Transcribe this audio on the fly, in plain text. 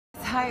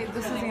Hi,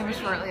 this is Anna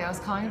Shortly. I was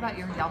calling about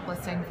your Yelp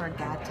listing for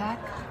GadTech.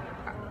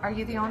 Are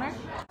you the owner?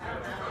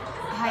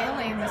 Hi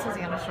Elaine, this is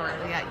Anna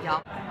Shortly at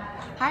Yelp.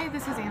 Hi,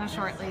 this is Anna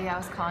Shortly. I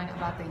was calling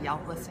about the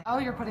Yelp listing. Oh,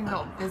 you're putting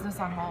the business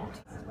on hold.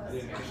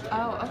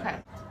 Oh, okay.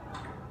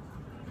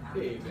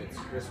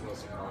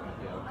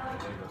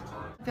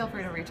 Feel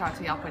free to reach out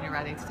to Yelp when you're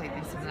ready to take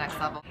things to the next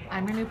level.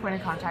 I'm your new point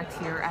of contact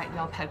here at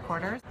Yelp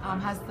headquarters.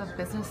 Has the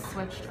business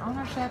switched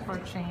ownership or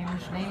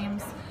changed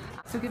names?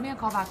 So give me a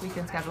call back. We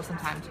can schedule some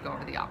time to go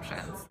over the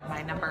options.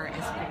 My number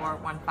is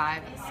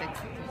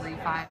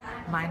 415-635.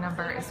 My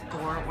number is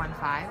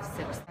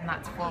 415-6, and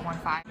that's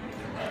 415.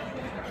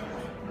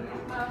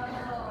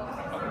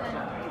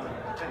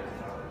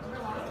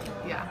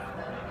 Yeah.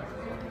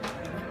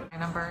 My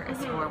number is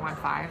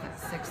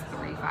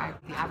 415-635.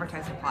 The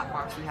advertising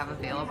platforms we have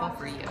available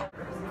for you.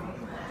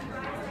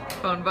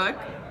 Phone book.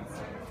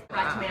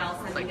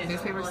 Like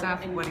newspaper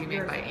stuff. What do you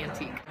mean by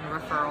antique?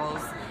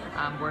 Referrals,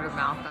 word of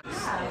mouth.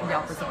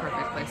 Yelp is the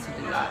perfect place to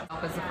do that.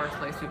 Yelp is the first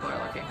place people are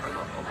looking for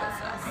local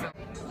business. So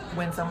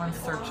when someone's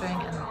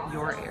searching in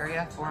your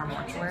area for a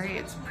mortuary,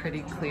 it's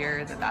pretty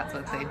clear that that's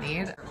what they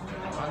need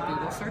on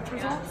Google search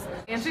results.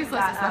 Angie's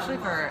List, especially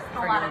for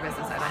your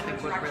business, I don't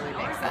think would really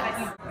make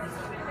sense.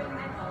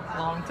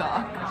 Long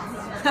talk.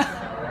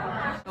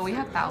 But we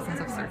have thousands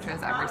of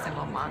searches every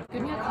single month.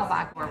 Give me a call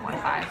back,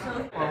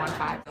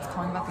 415. It's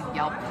calling about the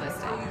Yelp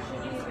listing.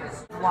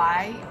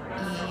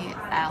 Y-E-L-P.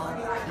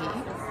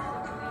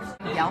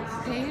 Yelp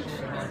page.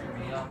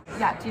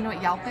 Yeah, do you know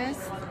what Yelp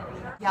is?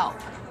 Yelp.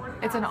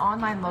 It's an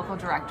online local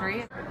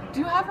directory. Do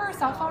you have her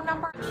cell phone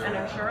number? And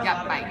I'm sure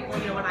yeah, bye. People,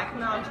 when I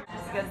come out,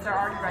 because they're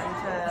already ready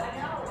to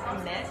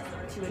commit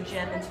to a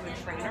gym and to a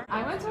trainer.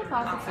 I went to a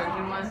plastic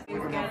surgeon once. We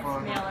get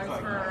mailers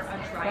for a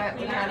dry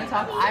We're trying to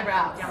talk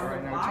eyebrows.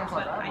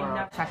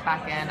 Check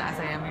back in as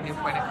I am your new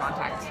point of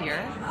contact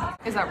here.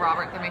 Is that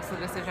Robert that makes the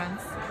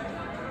decisions?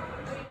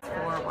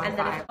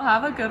 415. Well,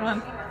 have a good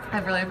one.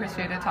 I've really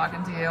appreciated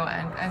talking to you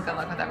and good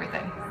luck with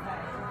everything.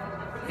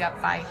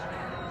 Yep, bye.